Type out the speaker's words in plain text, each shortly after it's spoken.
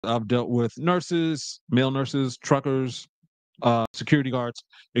I've dealt with nurses, male nurses, truckers, security guards,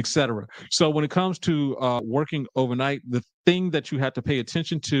 etc. So when it comes to working overnight, the thing that you have to pay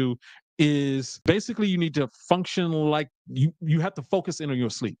attention to is basically you need to function like you have to focus in on your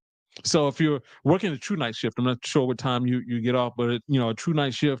sleep. So if you're working a true night shift, I'm not sure what time you get off, but a true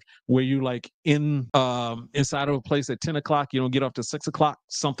night shift where you like inside of a place at 10 o'clock, you don't get off to 6 o'clock,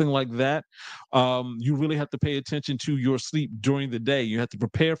 something like that. You really have to pay attention to your sleep during the day. You have to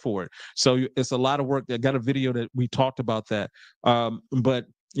prepare for it. So it's a lot of work. I got a video that we talked about that. But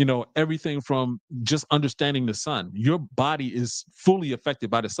everything from just understanding the sun. Your body is fully affected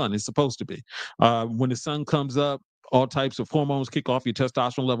by the sun. It's supposed to be. When the sun comes up, all types of hormones kick off. Your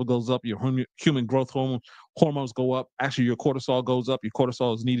testosterone level goes up. Your human growth hormones go up. Actually, your cortisol goes up. Your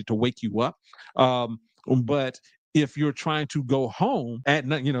cortisol is needed to wake you up. Um, but if you're trying to go home at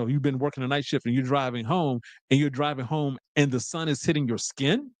night, you've been working a night shift and you're driving home and the sun is hitting your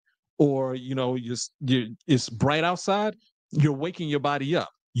skin, or it's bright outside, you're waking your body up.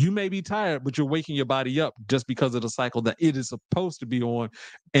 You may be tired, but you're waking your body up just because of the cycle that it is supposed to be on,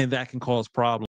 and that can cause problems.